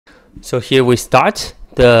So here we start.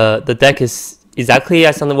 The deck is exactly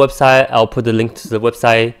as on the website. I'll put the link to the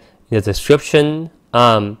website in the description.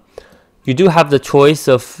 You do have the choice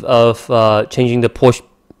of changing the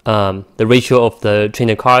ratio of the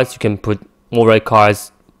trainer cards. You can put more red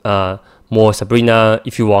cards, more Sabrina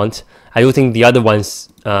if you want. I do think the other ones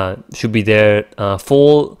should be there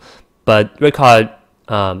full, but red card,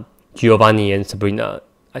 Giovanni and Sabrina,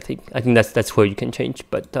 I think that's where you can change.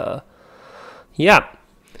 But yeah,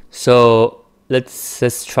 so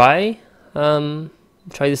let's try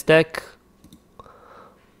this deck.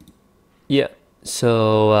 Yeah,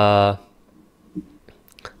 so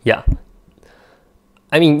yeah,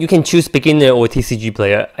 I mean you can choose beginner or TCG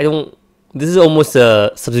player. This is almost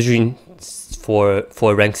a substitution for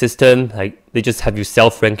a rank system. Like they just have you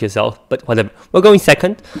rank yourself, but whatever. We're going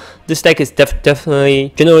second. This deck is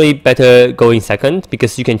definitely generally better going second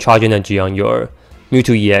because you can charge energy on your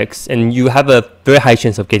Mewtwo EX, and you have a very high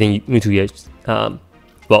chance of getting Mewtwo EX.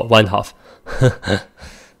 Well, one half,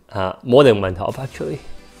 more than one half actually,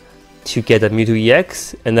 to get a Mewtwo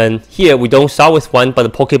EX. And then here we don't start with one, but the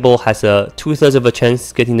Pokeball has a 2/3 of a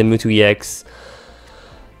chance getting the Mewtwo EX.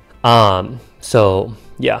 So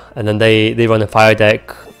yeah, and then they run a fire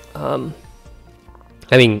deck.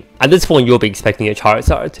 I mean, at this point you'll be expecting a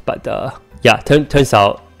Charizard, but yeah, turns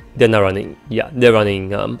out they're not running. Yeah, they're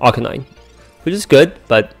running Arcanine, which is good,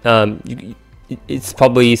 but it's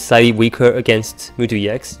probably slightly weaker against Mewtwo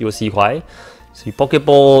EX. You'll see why. So you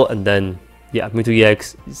Pokeball, and then yeah, Mewtwo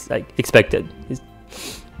EX is like expected. It's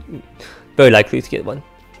very likely to get one.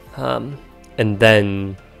 And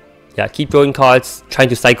then yeah, keep drawing cards, trying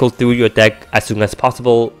to cycle through your deck as soon as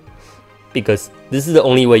possible, because this is the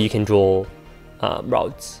only way you can draw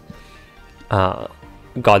routes.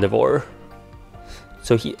 Gardevoir.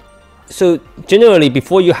 So generally,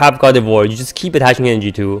 before you have Gardevoir, you just keep attaching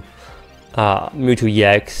energy to Mewtwo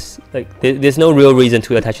EX. Like there's no real reason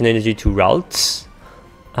to attach an energy to routes.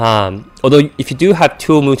 Although if you do have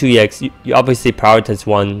two Mewtwo EX, you obviously prioritize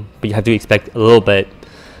one, but you have to expect a little bit.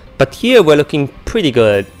 But here we're looking pretty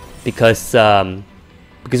good because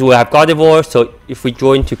we have Gardevoir. So if we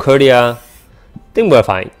draw into Kirlia, then we're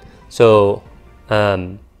fine. So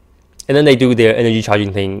and then they do their energy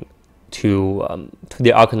charging thing to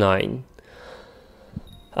their Arcanine.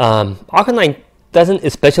 Arcanine doesn't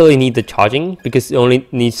especially need the charging because it only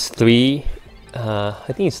needs 3.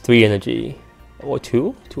 I think it's 3 energy, or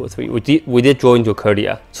 2 or 3. We did draw into a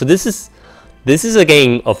Kirlia. So this is a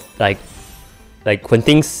game of like when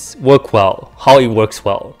things work well, how it works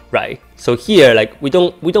well, right? So here, like we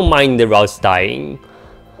don't mind the routes dying.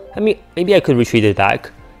 I mean, maybe I could retreat it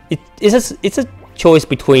back. It's a choice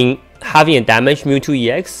between having a damaged Mewtwo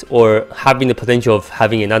EX or having the potential of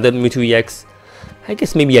having another Mewtwo EX. I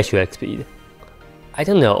guess maybe I should X-Speed. I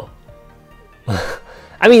don't know.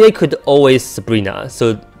 I mean, they could always Sabrina,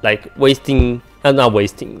 so like not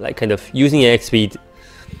wasting, like kind of using an X-Speed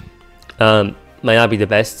might not be the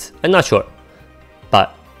best. I'm not sure,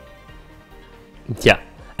 but yeah.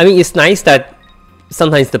 I mean, it's nice that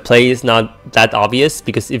sometimes the play is not that obvious,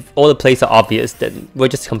 because if all the plays are obvious, then we're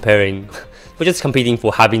just competing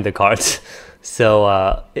for having the cards.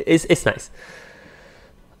 So it's nice.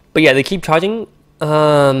 But yeah, they keep charging.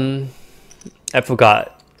 I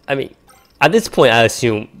forgot. I mean, at this point, I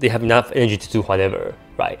assume they have enough energy to do whatever,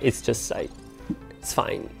 right? It's just like it's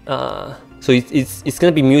fine. So it's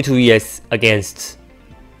gonna be Mewtwo EX against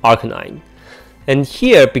Arcanine. And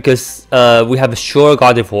here, because we have a sure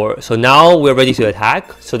Gardevoir, so now we're ready to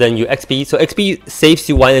attack. So then you XP. So XP saves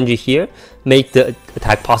you 1 energy here, make the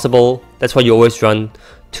attack possible. That's why you always run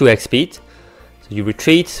 2 XP. So you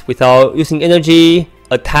retreat without using energy,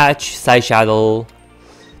 attach Side Shadow,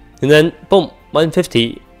 and then boom,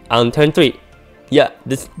 150 on turn 3. Yeah,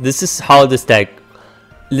 this is how this deck.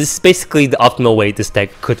 This is basically the optimal way this deck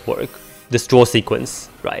could work. This draw sequence,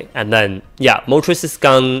 right? And then yeah, Moltres is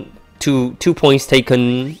gone. 2 points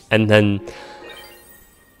taken, and then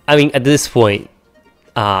I mean at this point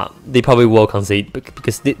they probably will concede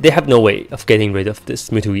because they have no way of getting rid of this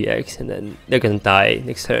Mewtwo EX, and then they're gonna die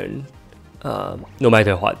next turn no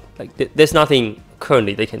matter what. Like there's nothing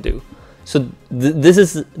currently they can do. So this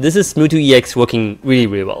is Mewtwo EX working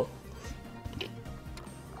really well.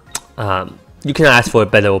 You can ask for a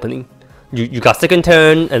better opening. You got second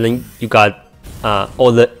turn, and then you got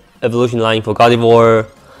all the evolution line for Gardevoir.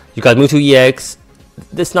 You got Mewtwo EX.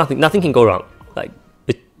 There's nothing can go wrong. Like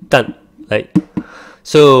it's done. Like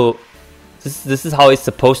so, this is how it's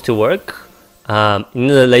supposed to work. In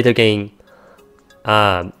the later game,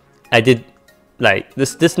 I did like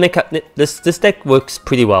this deck works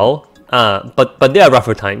pretty well. But there are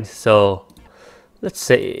rougher times. So let's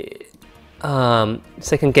say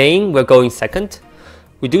Second game, we're going second.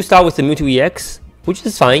 We do start with the Mewtwo EX, which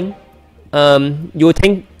is fine. It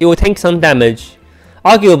will tank some damage.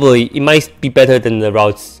 Arguably, it might be better than the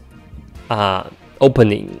routes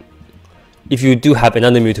opening if you do have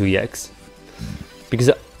another Mewtwo EX. Because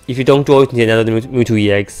if you don't draw into another Mewtwo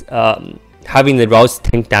EX, having the routes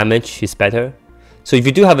tank damage is better. So if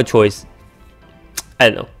you do have a choice, I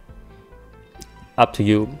don't know. Up to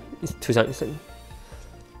you. It's 2,000.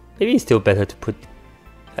 Maybe it's still better to put.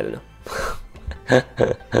 I don't know.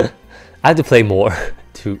 I have to play more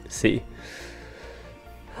to see.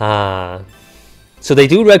 So they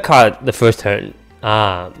do red card the first turn,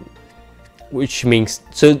 which means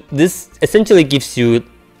so this essentially gives you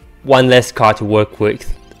one less card to work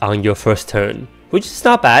with on your first turn, which is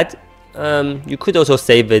not bad. You could also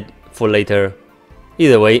save it for later.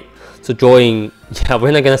 Either way, so drawing. Yeah,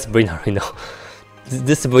 we're not gonna Sabrina right now.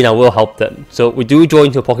 This Sabrina will help them. So we do draw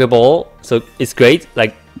into a Pokeball, so it's great.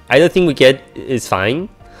 Like either thing we get is fine.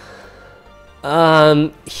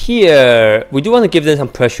 Here we do want to give them some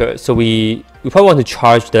pressure, so we probably want to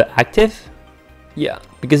charge the active. Yeah,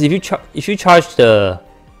 because if you charge the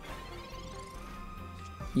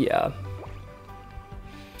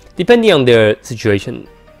depending on their situation,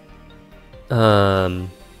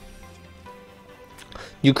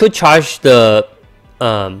 you could charge the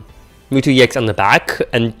Mewtwo EX on the back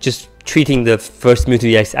and just treating the first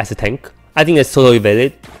Mewtwo EX as a tank. I think that's totally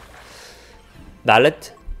valid.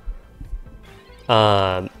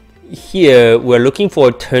 Here we're looking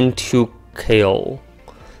for turn 2 KO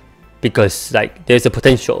because like there's a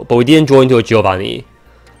potential, but we didn't draw into a Giovanni.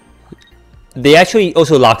 They actually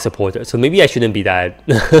also lock supporter, so maybe I shouldn't be that.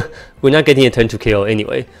 We're not getting a turn 2 KO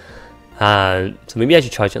anyway. So maybe I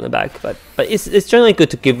should charge on the back, but it's generally good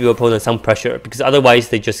to give your opponent some pressure because otherwise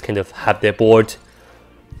they just kind of have their board,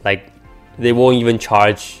 like they won't even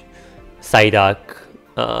charge Psyduck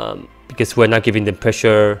because we're not giving them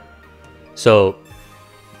pressure. So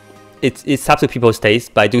it's up to people's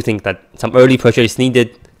taste, but I do think that some early pressure is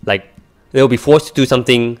needed. Like they'll be forced to do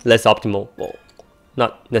something less optimal. Well,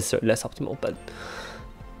 not necessarily less optimal, but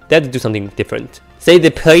they have to do something different. Say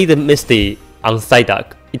they play the Misty on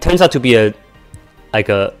Psyduck. It turns out to be a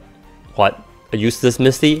useless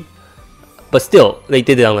Misty, but still they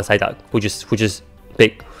did it on the Psyduck, which is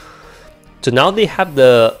big. So now they have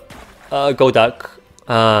the Golduck,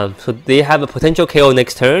 so they have a potential KO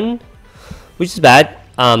next turn, which is bad.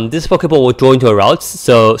 This Pokeball will draw into a route,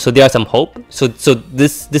 so there are some hope. So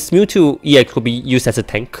this Mewtwo EX will be used as a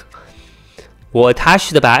tank. We'll attach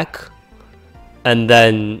to the back, and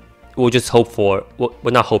then we'll just hope for what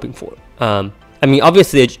we're not hoping for. I mean,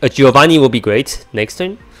 obviously a Giovanni will be great next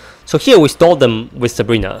turn. So here we stall them with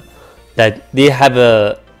Sabrina, that they have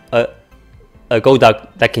a Golduck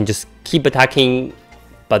that can just keep attacking,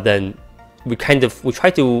 but then we try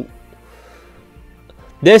to.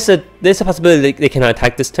 There's a possibility they cannot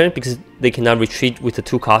attack this turn because they cannot retreat with the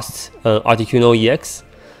 2 costs Articuno EX.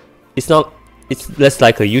 It's less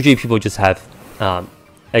likely. Usually people just have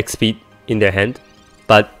X speed in their hand,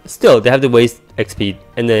 but still they have to waste X speed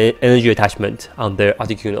and the energy attachment on their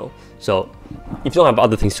Articuno. So if you don't have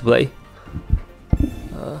other things to play,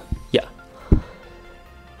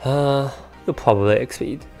 you'll probably X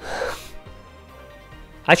speed.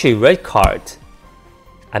 Actually, red card.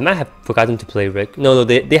 I might have forgotten to play red. No,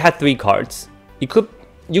 they had 3 cards. You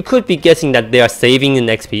could be guessing that they are saving the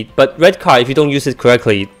next speed, but red card, if you don't use it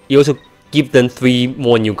correctly, you also give them 3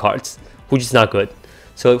 more new cards, which is not good.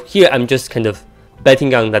 So here I'm just kind of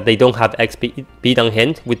betting on that they don't have X speed on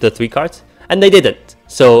hand with the 3 cards, and they didn't.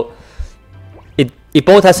 So it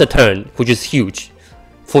both has a turn, which is huge.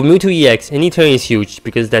 For Mewtwo EX, any turn is huge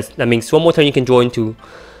because that means one more turn you can draw into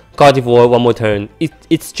Gardevoir, one more turn.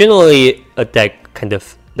 It's generally a deck kind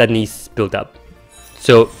of that needs build up.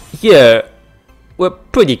 So here we're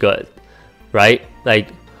pretty good, right? Like,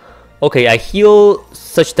 okay, I heal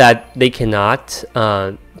such that they cannot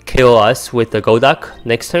KO us with the Golduck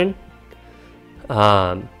next turn.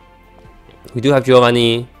 We do have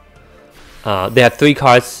Giovanni. They have 3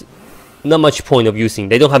 cards. Not much point of using.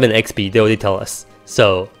 They don't have an XP. They already tell us.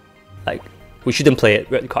 So, like, we shouldn't play it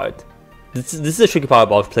red card. This is the tricky part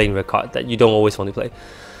about playing red card that you don't always want to play.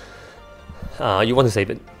 You want to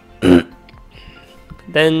save it.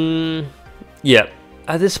 Then, yeah.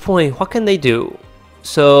 At this point, what can they do?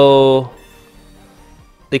 So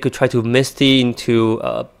they could try to Misty into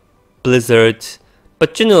Blizzard,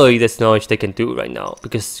 but generally there's not much they can do right now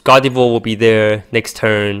because Gardevoir will be there next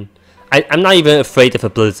turn. I'm not even afraid of a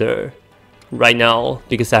Blizzard right now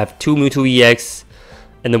because I have 2 Mewtwo EX,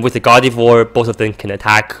 and then with the Gardevoir, both of them can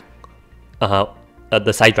attack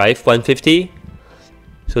the side drive 150.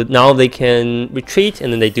 So now they can retreat,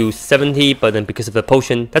 and then they do 70, but then because of the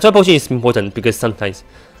potion, that's why potion is important, because sometimes,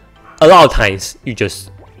 a lot of times, you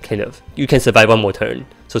just you can survive one more turn.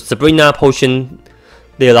 So Sabrina, potion,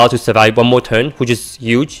 they allow to survive one more turn, which is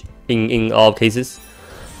huge in all cases.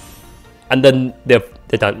 And then they're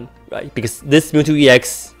done, right? Because this Mewtwo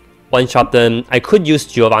EX one-shot them. I could use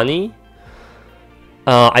Giovanni.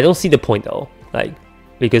 I don't see the point though, like,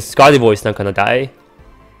 because Gardevoir is not gonna die.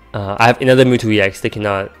 I have another Mewtwo EX, they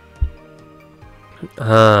cannot...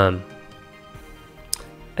 I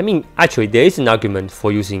mean, actually, there is an argument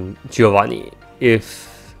for using Giovanni. If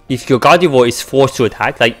your Gardevoir is forced to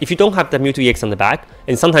attack, like, if you don't have the Mewtwo EX on the back,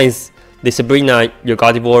 and sometimes they Sabrina your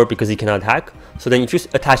Gardevoir because he cannot attack, so then if you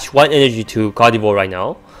attach one energy to Gardevoir right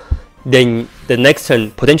now, then the next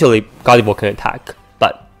turn, potentially, Gardevoir can attack,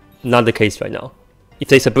 but not the case right now. If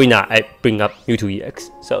they Sabrina, I bring up Mewtwo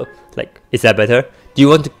EX, so, like, is that better? Do you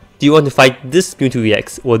want to fight this Mewtwo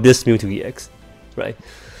EX or this Mewtwo EX, right?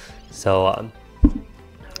 So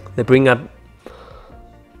they bring up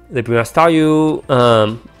Staryu.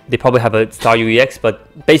 They probably have a Staryu EX,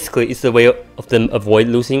 but basically it's a way of them avoid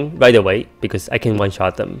losing right away because I can one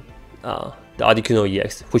shot them. The Articuno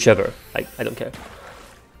EX, whichever, like, I don't care.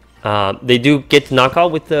 They do get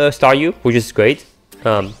knockout with the Staryu, which is great.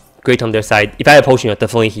 Great on their side. If I had a potion, I'd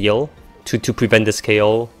definitely heal to prevent this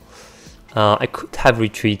KO. I could have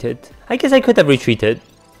retreated. I guess I could have retreated.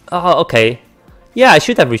 Oh, okay. Yeah, I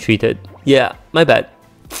should have retreated. Yeah, my bad.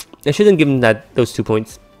 I shouldn't give him those 2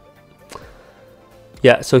 points.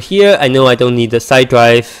 Yeah, so here I know I don't need the side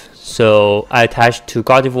drive, so I attach to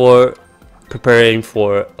Gardevoir, preparing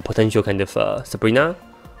for a potential kind of Sabrina.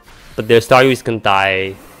 But their Staryu is gonna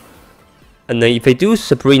die. And then if they do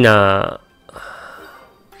Sabrina...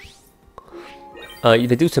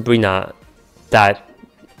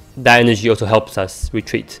 that energy also helps us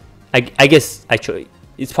retreat. I guess, actually,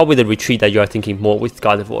 it's probably the retreat that you are thinking more with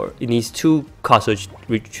Gardevoir. It needs 2 cards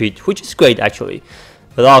retreat, which is great, actually.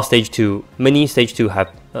 A lot of stage 2, many stage 2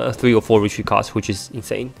 have 3 or 4 retreat cards, which is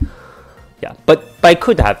insane. Yeah, but I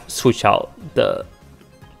could have switched out the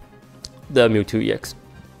Mewtwo EX.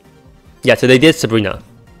 Yeah, so they did Sabrina.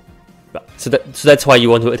 So that's why you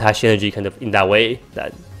want to attach energy kind of in that way.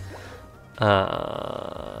 That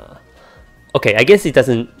okay, I guess it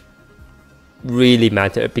doesn't really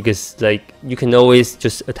matter because, like, you can always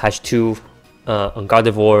just attach 2 on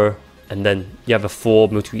Gardevoir and then you have a 4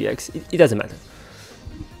 Mewtwo EX. It doesn't matter.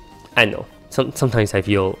 I know. Sometimes I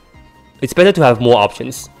feel it's better to have more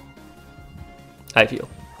options. I feel.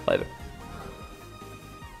 Whatever.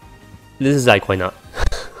 This is like, why not?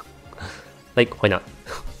 Like, why not?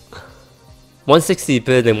 160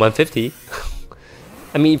 better than 150?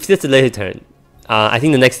 I mean, if it's a later turn, I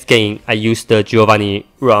think the next game I used the Giovanni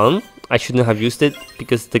run. I shouldn't have used it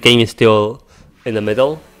because the game is still in the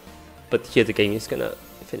middle. But here the game is gonna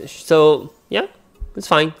finish. So yeah, it's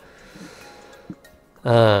fine.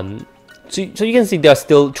 So you can see there are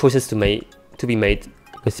still choices to be made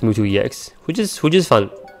with Mewtwo EX, which is fun.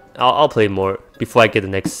 I'll play more before I get the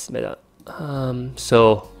next meta.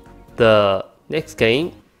 So the next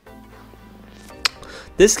game.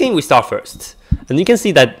 This game we start first, and you can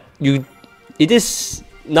see that it is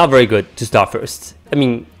not very good to start first. I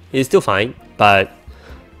mean, it's still fine, but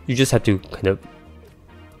you just have to kind of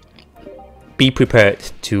be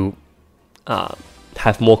prepared to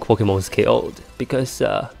have more Pokemons KO'd because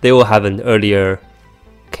they will have an earlier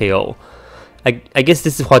KO. I guess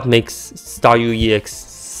this is what makes Staryu EX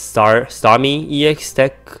Starmie EX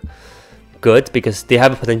deck good because they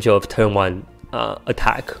have a potential of turn 1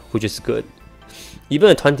 attack, which is good. Even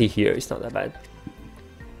a 20 here is not that bad.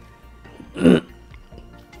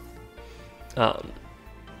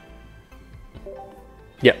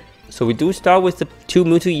 Yeah, so we do start with the 2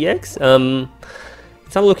 Mewtwo EX.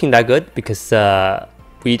 It's not looking that good because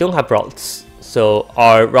we don't have routes. So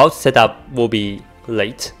our route setup will be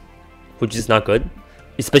late, which is not good,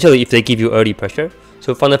 especially if they give you early pressure.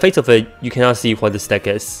 So from the face of it, you cannot see what this deck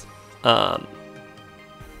is. Not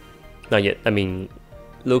yet. I mean,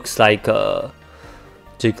 looks like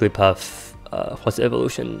Jigglypuff, what's the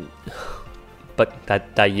evolution? But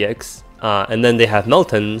that EX. And then they have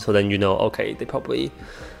Melton, so then you know, okay, they probably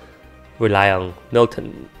rely on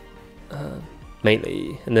Melton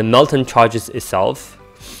mainly. And then Melton charges itself,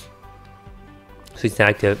 so it's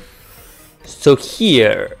inactive. So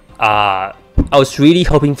here, I was really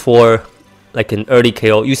hoping for like an early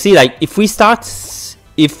KO. You see, like if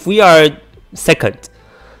we are second,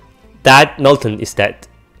 that Melton is dead,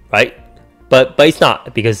 right? But it's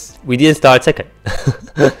not because we didn't start second.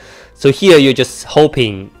 So here you're just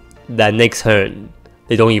hoping that next turn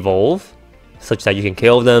they don't evolve, such that you can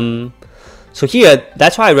KO them. So here,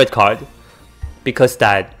 that's why I red card, because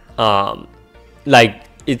that like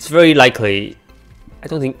it's very likely. I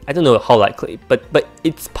don't know how likely, but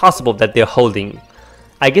it's possible that they're holding.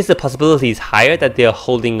 I guess the possibility is higher that they're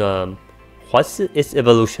holding what's its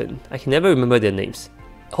evolution? I can never remember their names.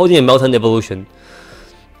 Holding a Melton evolution.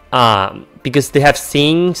 Because they have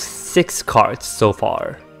seen 6 cards so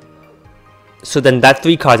far. So then that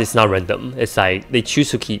 3 cards is not random. It's like they choose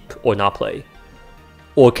to keep or not play,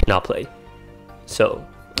 or cannot play. So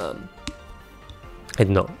I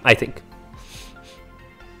don't know. I think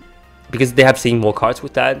because they have seen more cards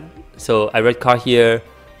with that. So I red card here,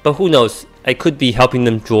 but who knows? I could be helping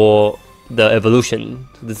them draw the evolution.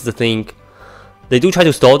 So this is the thing. They do try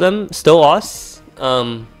to stall us,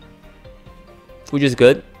 which is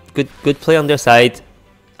good. Good play on their side.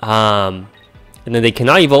 And then they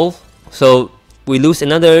cannot evolve, so we lose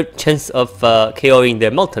another chance of KOing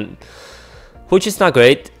their Molten, which is not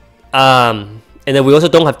great. And then we also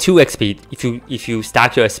don't have 2x speed. If you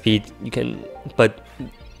stack your speed, you can, but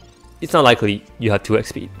it's not likely you have 2x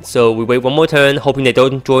speed. So we wait one more turn, hoping they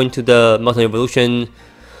don't draw into the Molten Evolution.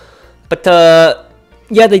 But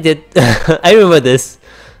yeah, they did. I remember this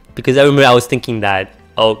because I remember I was thinking that,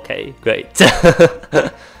 okay, great.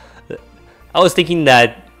 I was thinking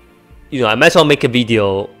that, you know, I might as well make a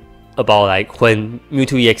video about like when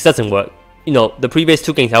Mewtwo EX doesn't work. You know, the previous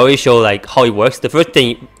 2 games I always show like how it works. The first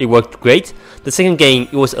game it worked great. The second game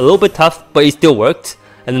it was a little bit tough, but it still worked.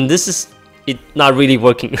 And then this is it not really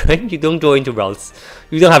working, right? You don't draw into routes.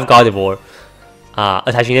 You don't have Gardevoir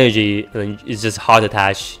attaching energy, and it's just hard to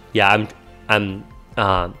attach. Yeah, I'm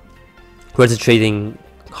concentrating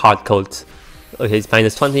hard coat. Okay, it's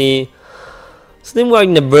minus 20. So then we're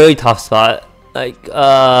in a very tough spot. Like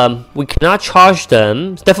we cannot charge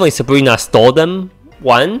them. Definitely Sabrina stole them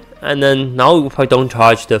one, and then now we probably don't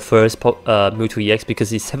charge the first Mewtwo EX because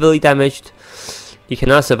he's heavily damaged. He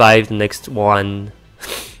cannot survive the next one.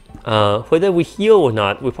 Whether we heal or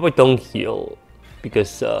not, we probably don't heal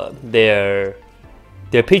because their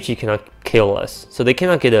Pidgey cannot kill us. So they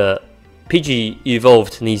cannot get a Pidgey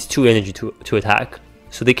evolved needs 2 energy to attack.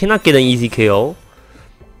 So they cannot get an easy KO.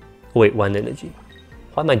 Wait, 1 energy.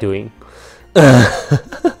 What am I doing?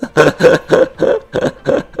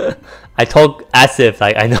 I talk as if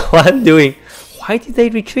like I know what I'm doing. Why did they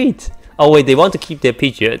retreat? Oh wait, they want to keep their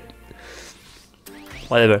Pidgeot.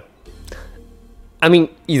 Whatever. I mean,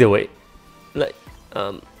 either way, like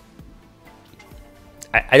I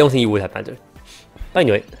don't think it would have mattered. But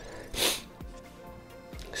anyway,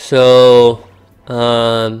 so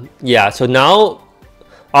yeah. So now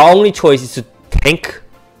our only choice is to tank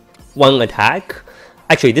 1 attack.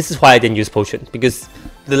 Actually, this is why I didn't use potion, because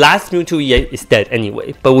the last Mewtwo is dead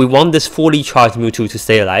anyway, but we want this fully charged Mewtwo to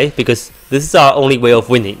stay alive because this is our only way of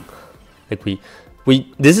winning. Like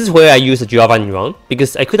this is where I use the Giovanni run,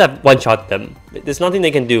 because I could have one-shot them. There's nothing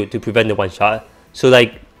they can do to prevent the one-shot. So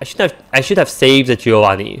like I should have saved the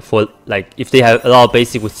Giovanni for like if they have a lot of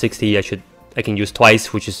basic with 60, I can use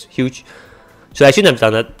twice, which is huge. So I shouldn't have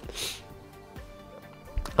done that.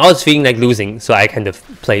 I was feeling like losing, so I kind of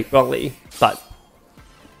played wrongly. But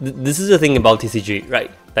this is the thing about TCG, right?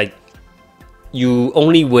 Like, you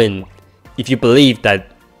only win if you believe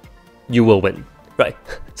that you will win, right?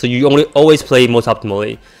 So you always play most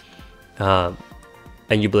optimally, and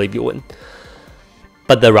you believe you win.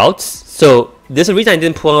 But the routes, so there's a reason I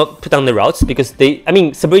didn't put down the routes, because I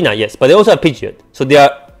mean Sabrina, yes, but they also have Pidgeot, so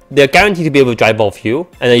they're guaranteed to be able to drive off you.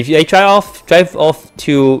 And if they drive off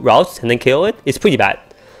 2 routes and then kill it, it's pretty bad.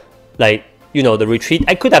 Like, you know, the retreat,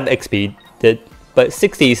 I could have XP'd it, but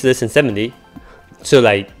 60 is less than 70. So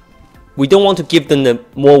like, we don't want to give them the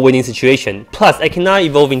more winning situation. Plus, I cannot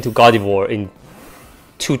evolve into Gardevoir in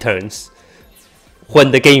 2 turns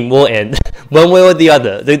when the game will end. One way or the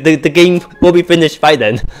other. The game will be finished by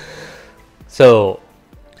then. So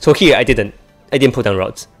here I didn't put down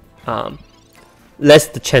routes. Less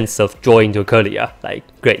the chance of drawing to Curlia. Like,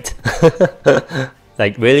 great.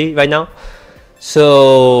 Like, really, right now?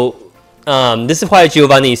 So this is why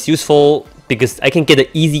Giovanni is useful, because I can get an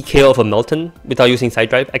easy kill of a Melton without using Side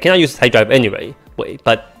Drive. I cannot use Side Drive anyway,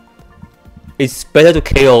 but it's better to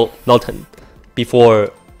KO Melton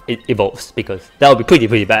before it evolves, because that would be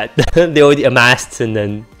pretty bad. They already amassed and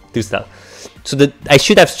then do stuff. So I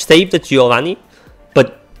should have saved the Giovanni,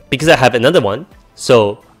 but because I have another one,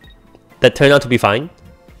 so that turned out to be fine.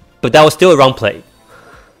 But that was still a wrong play.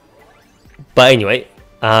 But anyway,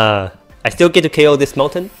 I still get to KO this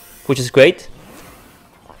Melton, which is great.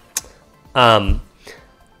 And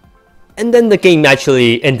then the game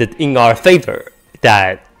actually ended in our favor,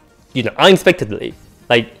 that, you know, unexpectedly.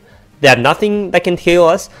 Like, they have nothing that can KO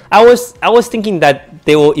us. I was thinking that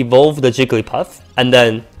they will evolve the Jigglypuff, and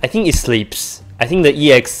then I think it sleeps. I think the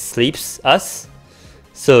EX sleeps us,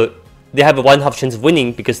 so they have a 1/2 chance of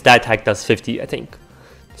winning because that attack does 50, I think.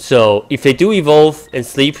 So if they do evolve and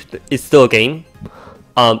sleep, it's still a game.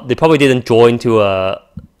 They probably didn't draw into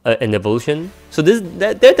an evolution, so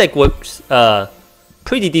their deck works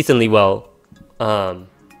pretty decently well.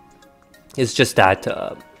 It's just that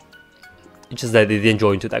they didn't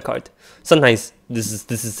draw into that card. Sometimes this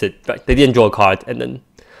is it, right? They didn't draw a card and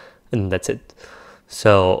that's it.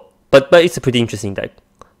 So, but it's a pretty interesting deck.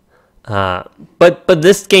 But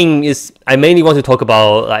this game is, I mainly want to talk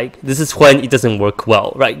about, like, this is when it doesn't work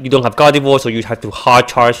well, right? You don't have Gardevoir, so you have to hard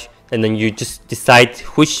charge, and then you just decide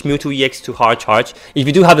which Mewtwo EX to hard charge. If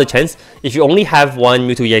you do have the chance, if you only have one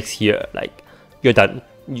Mewtwo EX here, like, you're done.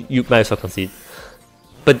 You might as well concede.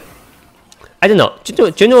 But I don't know.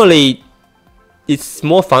 Generally, it's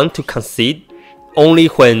more fun to concede only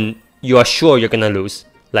when you are sure you're gonna lose.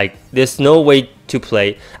 Like, there's no way to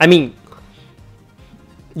play. I mean,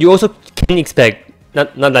 you also can expect,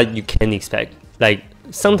 not that you can expect, like,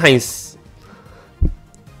 sometimes,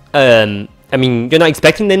 I mean, you're not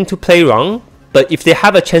expecting them to play wrong, but if they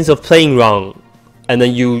have a chance of playing wrong, and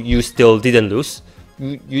then you still didn't lose,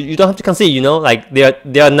 you don't have to concede, you know? Like,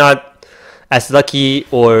 they are not as lucky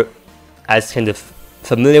or as kind of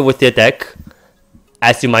familiar with their deck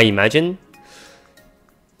as you might imagine.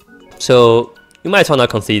 So you might as well not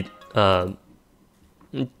concede.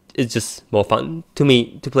 It's just more fun to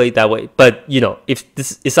me to play it that way. But you know, if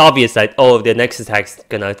this is obvious that, oh, their next attack's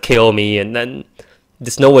gonna KO me, and then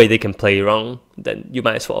there's no way they can play wrong, then you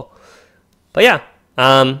might as well. But yeah,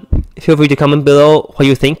 feel free to comment below what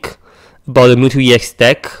you think about the Mewtwo EX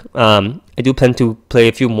deck. I do plan to play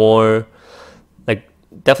a few more, like,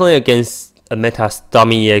 definitely against a meta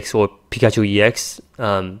Starmie EX or Pikachu EX.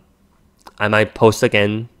 I might post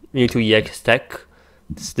again Mewtwo EX deck,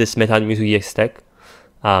 this meta Mewtwo EX deck.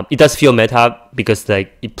 It does feel meta because,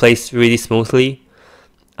 like, it plays really smoothly.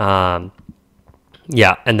 Yeah,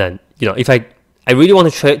 and then, you know, if I really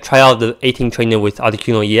want to try out the 18 trainer with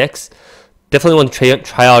Articuno EX, definitely want to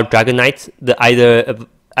try out Dragonite, the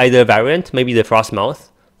either variant, maybe the Frostmouth.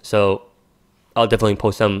 So I'll definitely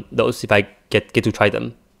post those if I get to try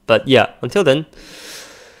them. But yeah, until then,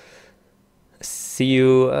 see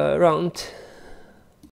you around.